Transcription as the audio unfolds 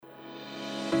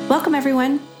Welcome,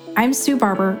 everyone. I'm Sue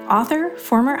Barber, author,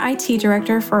 former IT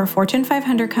director for a Fortune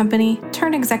 500 company,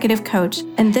 turned executive coach,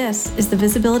 and this is the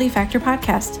Visibility Factor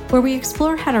podcast, where we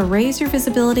explore how to raise your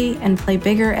visibility and play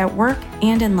bigger at work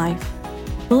and in life.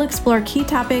 We'll explore key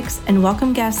topics and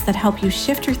welcome guests that help you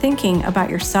shift your thinking about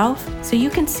yourself so you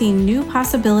can see new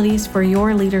possibilities for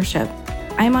your leadership.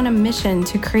 I'm on a mission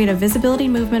to create a visibility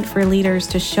movement for leaders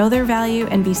to show their value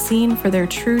and be seen for their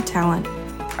true talent.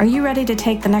 Are you ready to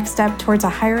take the next step towards a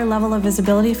higher level of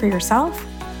visibility for yourself?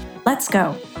 Let's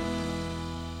go.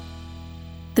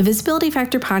 The Visibility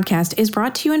Factor podcast is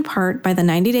brought to you in part by the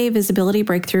 90-Day Visibility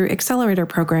Breakthrough Accelerator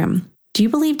Program. Do you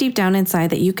believe deep down inside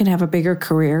that you can have a bigger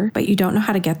career, but you don't know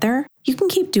how to get there? You can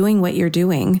keep doing what you're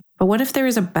doing, but what if there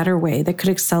is a better way that could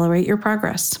accelerate your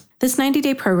progress? This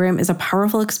 90-day program is a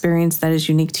powerful experience that is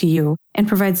unique to you and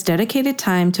provides dedicated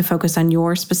time to focus on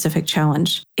your specific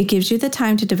challenge. It gives you the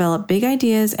time to develop big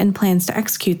ideas and plans to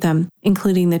execute them,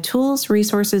 including the tools,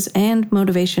 resources, and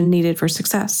motivation needed for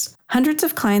success. Hundreds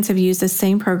of clients have used this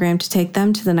same program to take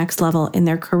them to the next level in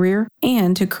their career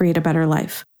and to create a better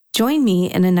life. Join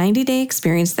me in a 90-day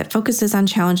experience that focuses on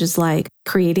challenges like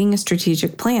creating a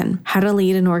strategic plan, how to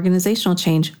lead an organizational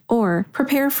change, or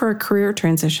prepare for a career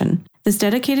transition. This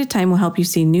dedicated time will help you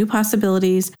see new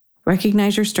possibilities,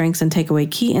 recognize your strengths, and take away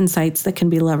key insights that can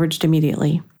be leveraged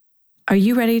immediately. Are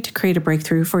you ready to create a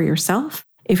breakthrough for yourself?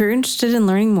 If you're interested in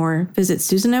learning more, visit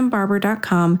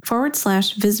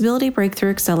susanmbarber.com/visibility breakthrough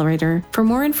accelerator for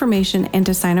more information and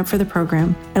to sign up for the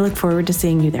program. I look forward to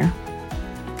seeing you there.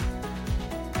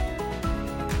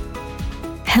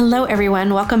 Hello,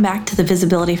 everyone. Welcome back to the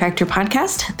Visibility Factor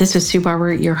podcast. This is Sue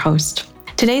Barber, your host.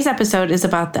 Today's episode is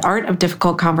about the art of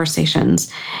difficult conversations.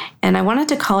 And I wanted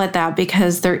to call it that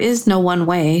because there is no one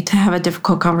way to have a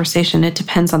difficult conversation. It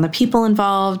depends on the people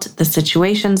involved, the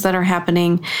situations that are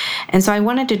happening. And so I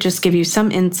wanted to just give you some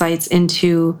insights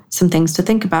into some things to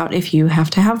think about if you have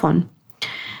to have one.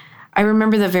 I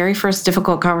remember the very first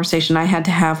difficult conversation I had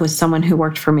to have with someone who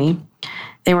worked for me.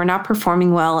 They were not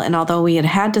performing well, and although we had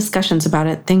had discussions about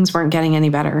it, things weren't getting any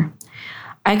better.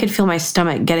 I could feel my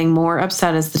stomach getting more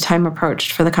upset as the time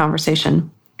approached for the conversation.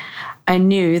 I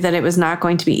knew that it was not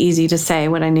going to be easy to say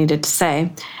what I needed to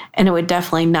say, and it would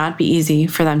definitely not be easy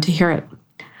for them to hear it.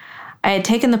 I had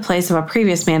taken the place of a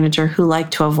previous manager who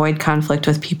liked to avoid conflict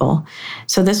with people,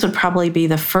 so this would probably be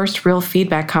the first real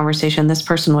feedback conversation this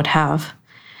person would have.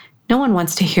 No one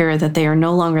wants to hear that they are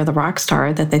no longer the rock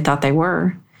star that they thought they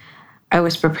were. I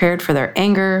was prepared for their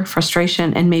anger,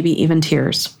 frustration, and maybe even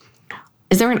tears.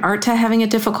 Is there an art to having a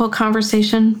difficult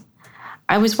conversation?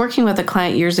 I was working with a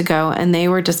client years ago, and they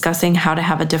were discussing how to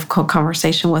have a difficult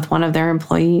conversation with one of their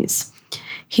employees.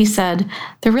 He said,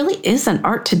 "There really is an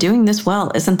art to doing this well,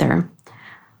 isn't there?"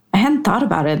 I hadn't thought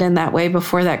about it in that way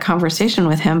before that conversation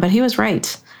with him, but he was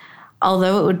right.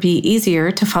 Although it would be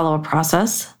easier to follow a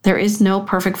process, there is no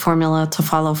perfect formula to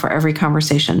follow for every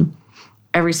conversation.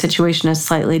 Every situation is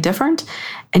slightly different,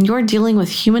 and you're dealing with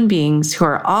human beings who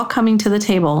are all coming to the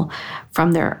table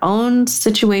from their own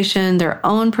situation, their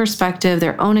own perspective,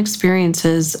 their own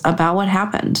experiences about what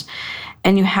happened.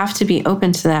 And you have to be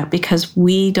open to that because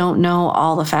we don't know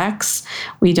all the facts.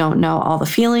 We don't know all the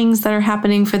feelings that are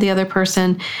happening for the other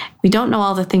person. We don't know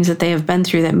all the things that they have been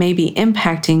through that may be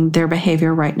impacting their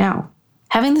behavior right now.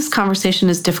 Having this conversation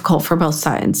is difficult for both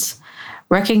sides.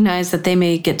 Recognize that they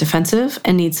may get defensive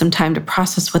and need some time to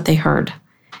process what they heard.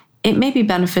 It may be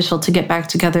beneficial to get back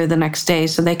together the next day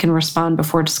so they can respond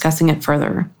before discussing it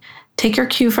further. Take your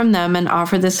cue from them and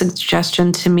offer the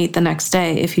suggestion to meet the next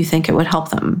day if you think it would help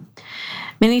them.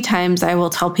 Many times I will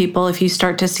tell people if you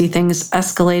start to see things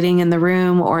escalating in the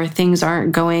room or things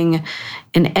aren't going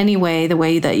in any way the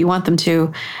way that you want them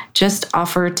to, just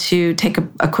offer to take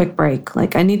a quick break.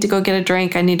 Like, I need to go get a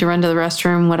drink, I need to run to the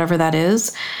restroom, whatever that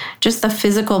is. Just the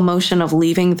physical motion of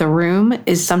leaving the room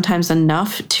is sometimes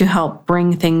enough to help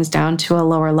bring things down to a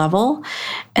lower level.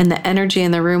 And the energy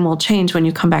in the room will change when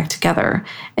you come back together.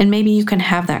 And maybe you can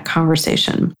have that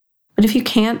conversation. But if you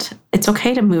can't, it's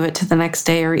okay to move it to the next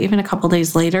day or even a couple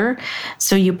days later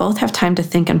so you both have time to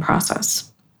think and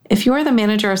process. If you're the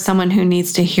manager of someone who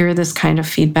needs to hear this kind of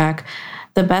feedback,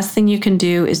 the best thing you can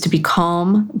do is to be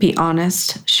calm, be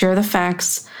honest, share the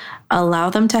facts, allow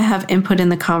them to have input in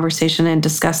the conversation and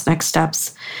discuss next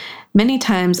steps. Many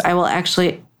times I will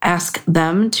actually ask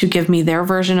them to give me their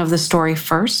version of the story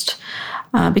first.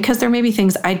 Because there may be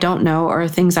things I don't know or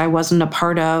things I wasn't a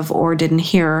part of or didn't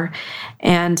hear.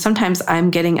 And sometimes I'm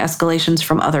getting escalations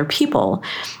from other people.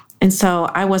 And so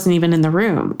I wasn't even in the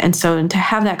room. And so to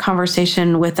have that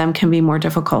conversation with them can be more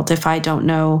difficult if I don't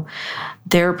know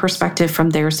their perspective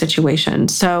from their situation.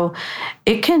 So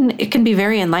it can be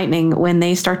very enlightening when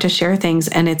they start to share things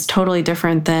and it's totally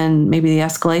different than maybe the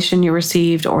escalation you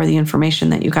received or the information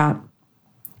that you got.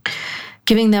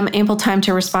 Giving them ample time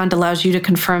to respond allows you to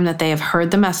confirm that they have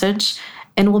heard the message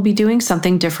and will be doing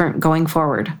something different going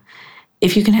forward.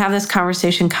 If you can have this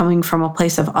conversation coming from a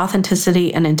place of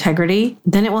authenticity and integrity,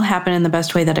 then it will happen in the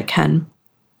best way that it can.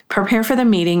 Prepare for the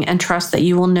meeting and trust that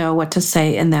you will know what to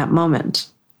say in that moment.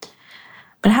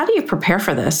 But how do you prepare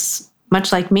for this?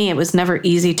 Much like me, it was never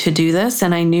easy to do this,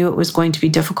 and I knew it was going to be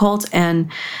difficult.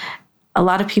 And a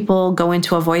lot of people go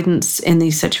into avoidance in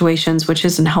these situations, which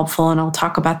isn't helpful, and I'll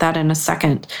talk about that in a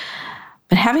second.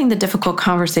 But having the difficult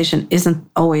conversation isn't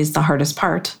always the hardest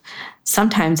part.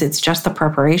 Sometimes it's just the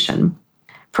preparation.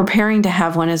 Preparing to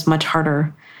have one is much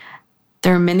harder.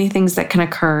 There are many things that can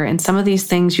occur, and some of these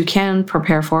things you can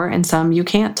prepare for, and some you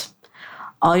can't.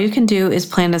 All you can do is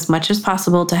plan as much as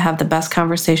possible to have the best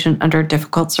conversation under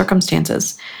difficult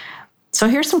circumstances. So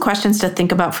here's some questions to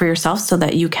think about for yourself so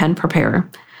that you can prepare.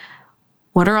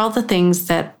 What are all the things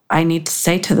that I need to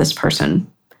say to this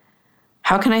person?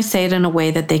 How can I say it in a way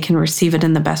that they can receive it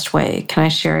in the best way? Can I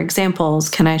share examples?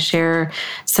 Can I share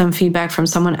some feedback from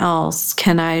someone else?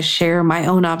 Can I share my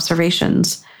own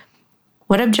observations?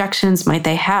 What objections might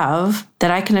they have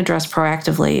that I can address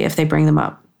proactively if they bring them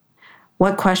up?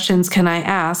 What questions can I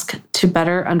ask to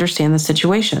better understand the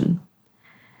situation?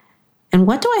 And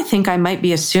what do I think I might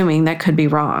be assuming that could be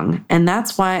wrong? And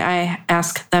that's why I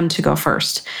ask them to go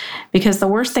first. Because the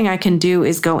worst thing I can do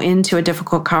is go into a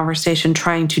difficult conversation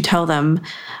trying to tell them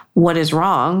what is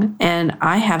wrong, and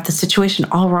I have the situation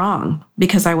all wrong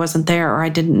because I wasn't there or I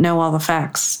didn't know all the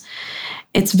facts.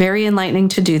 It's very enlightening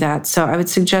to do that. So I would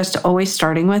suggest always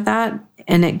starting with that,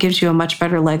 and it gives you a much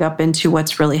better leg up into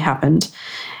what's really happened.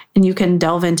 And you can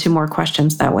delve into more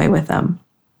questions that way with them.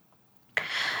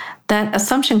 That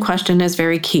assumption question is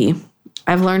very key.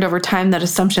 I've learned over time that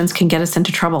assumptions can get us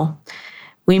into trouble.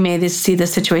 We may see the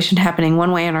situation happening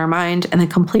one way in our mind, and the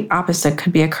complete opposite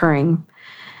could be occurring.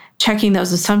 Checking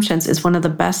those assumptions is one of the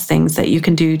best things that you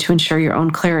can do to ensure your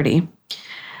own clarity.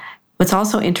 What's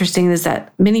also interesting is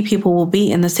that many people will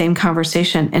be in the same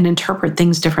conversation and interpret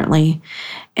things differently.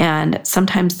 And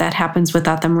sometimes that happens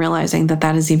without them realizing that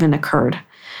that has even occurred.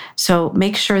 So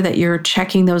make sure that you're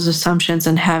checking those assumptions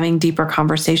and having deeper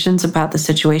conversations about the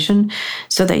situation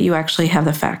so that you actually have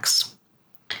the facts.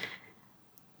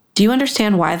 Do you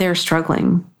understand why they're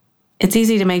struggling? It's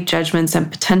easy to make judgments and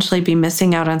potentially be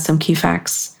missing out on some key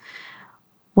facts.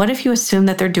 What if you assume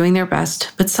that they're doing their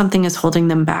best, but something is holding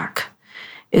them back?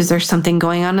 Is there something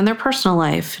going on in their personal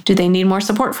life? Do they need more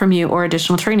support from you or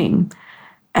additional training?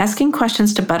 Asking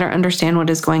questions to better understand what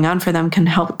is going on for them can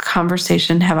help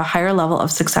conversation have a higher level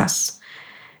of success.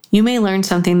 You may learn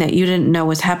something that you didn't know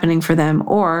was happening for them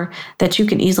or that you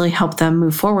can easily help them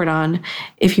move forward on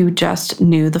if you just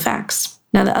knew the facts.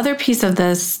 Now, the other piece of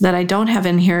this that I don't have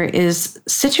in here is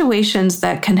situations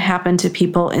that can happen to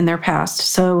people in their past.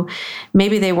 So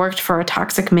maybe they worked for a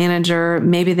toxic manager,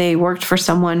 maybe they worked for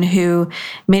someone who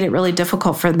made it really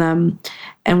difficult for them.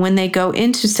 And when they go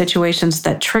into situations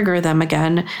that trigger them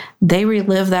again, they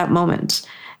relive that moment.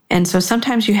 And so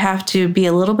sometimes you have to be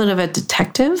a little bit of a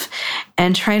detective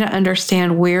and try to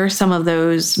understand where some of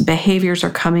those behaviors are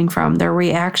coming from, their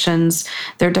reactions,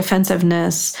 their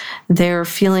defensiveness, their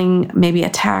feeling maybe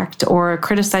attacked or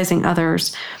criticizing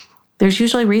others. There's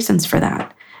usually reasons for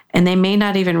that. And they may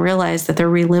not even realize that they're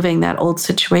reliving that old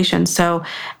situation. So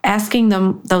asking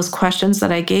them those questions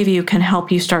that I gave you can help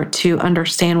you start to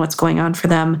understand what's going on for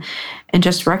them and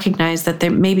just recognize that there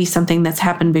may be something that's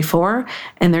happened before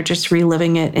and they're just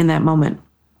reliving it in that moment.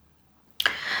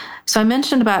 So I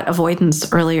mentioned about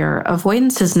avoidance earlier.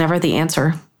 Avoidance is never the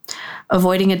answer.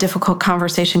 Avoiding a difficult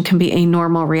conversation can be a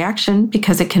normal reaction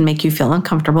because it can make you feel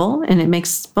uncomfortable and it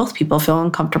makes both people feel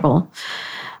uncomfortable.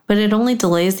 But it only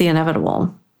delays the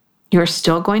inevitable. You're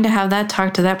still going to have that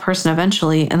talk to that person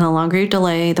eventually, and the longer you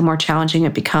delay, the more challenging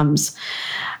it becomes.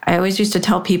 I always used to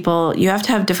tell people, you have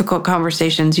to have difficult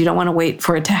conversations. You don't want to wait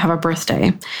for it to have a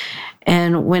birthday.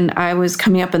 And when I was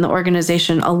coming up in the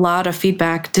organization, a lot of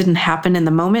feedback didn't happen in the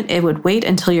moment. It would wait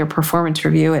until your performance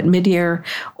review at mid-year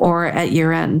or at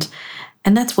year end.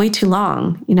 And that's way too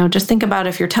long. Just think about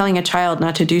if you're telling a child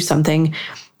not to do something,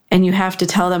 and you have to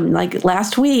tell them, like,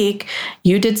 last week,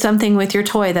 you did something with your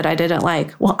toy that I didn't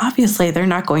like. Well, obviously, they're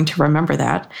not going to remember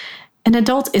that. An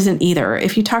adult isn't either.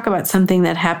 If you talk about something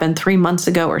that happened 3 months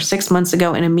ago or 6 months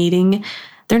ago in a meeting,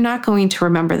 they're not going to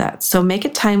remember that. So make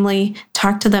it timely,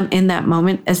 talk to them in that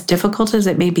moment, as difficult as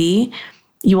it may be,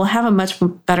 you will have a much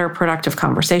better productive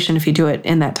conversation if you do it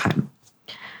in that time.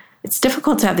 It's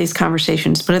difficult to have these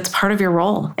conversations, but it's part of your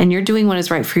role, and you're doing what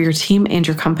is right for your team and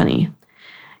your company.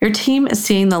 Your team is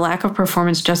seeing the lack of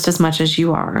performance just as much as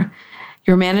you are.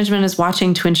 Your management is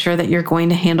watching to ensure that you're going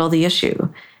to handle the issue.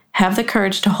 Have the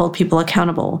courage to hold people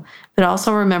accountable, but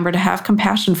also remember to have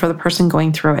compassion for the person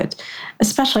going through it,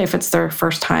 especially if it's their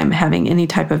first time having any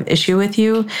type of issue with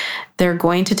you. They're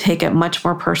going to take it much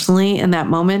more personally in that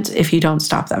moment if you don't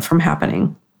stop that from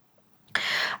happening.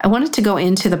 I wanted to go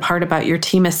into the part about your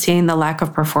team as seeing the lack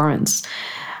of performance.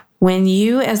 When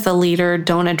you as the leader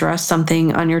don't address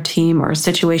something on your team or a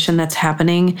situation that's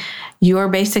happening, you are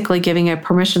basically giving a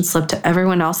permission slip to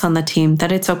everyone else on the team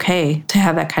that it's okay to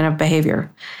have that kind of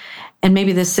behavior. And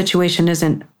maybe this situation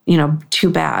isn't,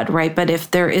 too bad, right? But if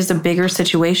there is a bigger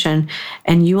situation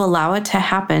and you allow it to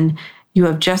happen, you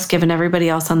have just given everybody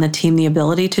else on the team the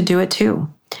ability to do it too.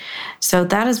 So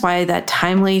that is why that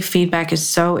timely feedback is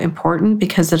so important,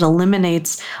 because it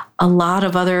eliminates a lot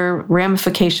of other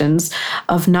ramifications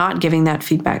of not giving that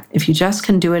feedback. If you just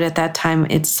can do it at that time,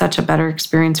 it's such a better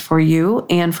experience for you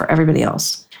and for everybody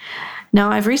else.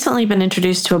 Now, I've recently been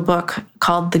introduced to a book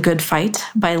called The Good Fight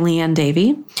by Leanne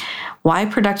Davey, Why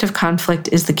Productive Conflict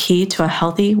is the Key to a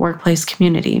Healthy Workplace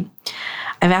Community.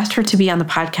 I've asked her to be on the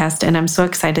podcast, and I'm so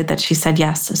excited that she said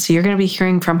yes. So you're going to be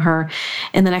hearing from her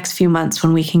in the next few months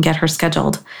when we can get her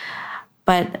scheduled.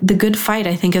 But The Good Fight,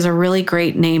 I think, is a really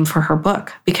great name for her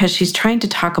book, because she's trying to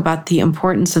talk about the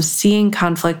importance of seeing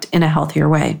conflict in a healthier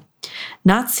way,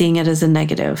 not seeing it as a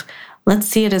negative. Let's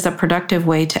see it as a productive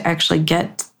way to actually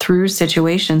get through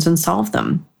situations and solve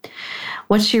them.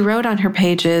 What she wrote on her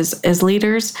page is, as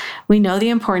leaders, we know the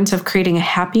importance of creating a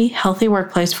happy, healthy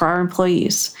workplace for our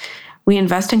employees. We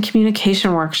invest in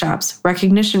communication workshops,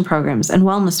 recognition programs, and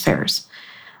wellness fairs.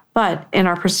 But in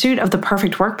our pursuit of the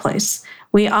perfect workplace,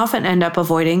 we often end up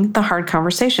avoiding the hard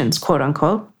conversations, quote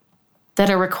unquote, that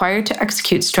are required to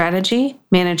execute strategy,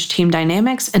 manage team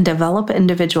dynamics, and develop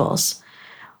individuals.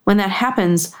 When that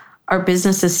happens, our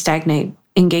businesses stagnate,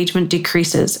 engagement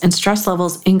decreases, and stress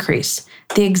levels increase,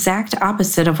 the exact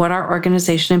opposite of what our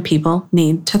organization and people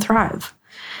need to thrive.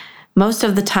 Most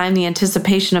of the time, the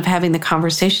anticipation of having the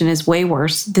conversation is way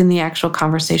worse than the actual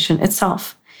conversation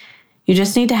itself. You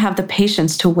just need to have the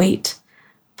patience to wait.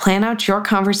 Plan out your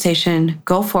conversation,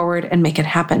 go forward, and make it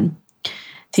happen.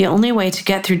 The only way to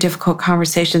get through difficult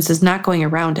conversations is not going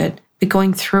around it, but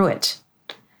going through it.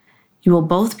 You will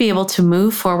both be able to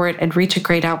move forward and reach a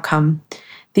great outcome.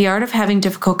 The art of having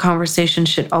difficult conversations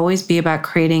should always be about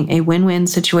creating a win-win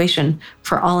situation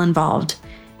for all involved,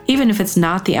 even if it's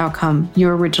not the outcome you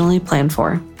originally planned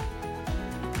for.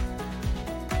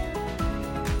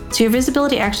 So your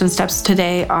visibility action steps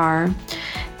today are: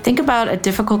 think about a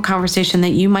difficult conversation that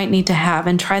you might need to have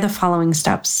and try the following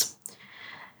steps.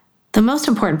 The most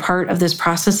important part of this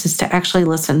process is to actually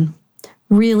listen.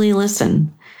 Really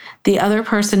listen. The other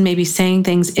person may be saying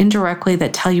things indirectly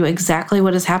that tell you exactly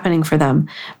what is happening for them,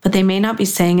 but they may not be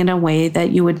saying it in a way that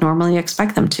you would normally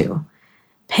expect them to.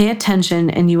 Pay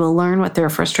attention and you will learn what their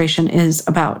frustration is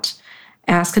about.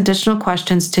 Ask additional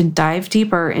questions to dive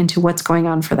deeper into what's going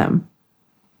on for them.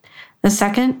 The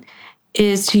second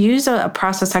is to use a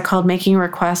process I called making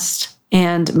requests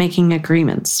and making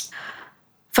agreements.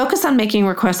 Focus on making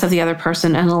requests of the other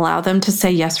person and allow them to say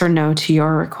yes or no to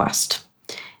your request.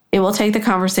 It will take the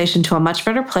conversation to a much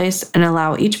better place and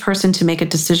allow each person to make a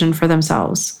decision for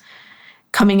themselves.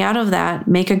 Coming out of that,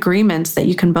 make agreements that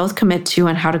you can both commit to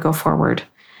on how to go forward.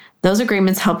 Those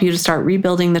agreements help you to start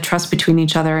rebuilding the trust between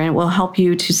each other, and it will help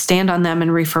you to stand on them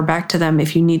and refer back to them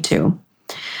if you need to.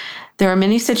 There are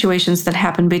many situations that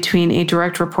happen between a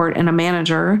direct report and a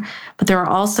manager, but there are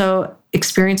also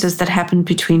experiences that happen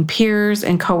between peers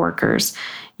and coworkers.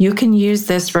 You can use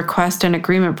this request and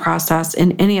agreement process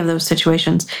in any of those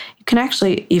situations. You can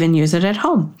actually even use it at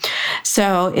home.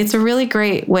 So it's a really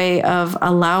great way of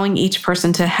allowing each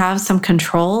person to have some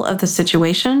control of the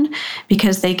situation,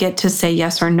 because they get to say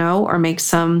yes or no or make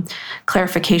some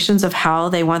clarifications of how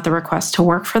they want the request to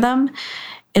work for them.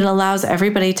 It allows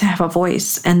everybody to have a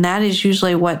voice, and that is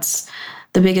usually what's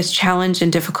the biggest challenge in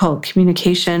difficult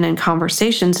communication and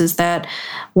conversations, is that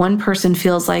one person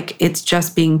feels like it's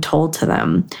just being told to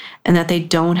them and that they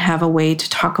don't have a way to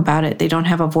talk about it. They don't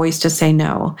have a voice to say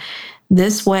no.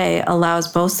 This way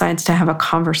allows both sides to have a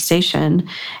conversation,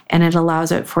 and it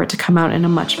allows it for it to come out in a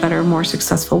much better, more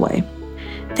successful way.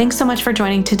 Thanks so much for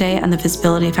joining today on the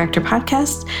Visibility Factor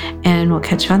podcast, and we'll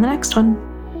catch you on the next one.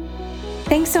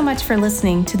 Thanks so much for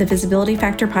listening to the Visibility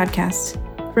Factor podcast.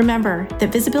 Remember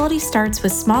that visibility starts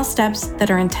with small steps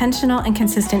that are intentional and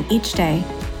consistent each day.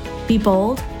 Be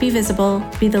bold, be visible,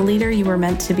 be the leader you were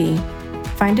meant to be.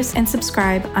 Find us and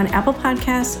subscribe on Apple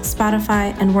Podcasts,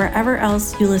 Spotify, and wherever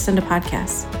else you listen to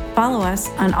podcasts. Follow us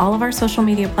on all of our social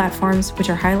media platforms, which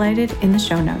are highlighted in the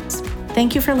show notes.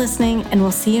 Thank you for listening, and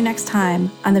we'll see you next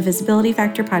time on the Visibility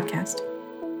Factor podcast.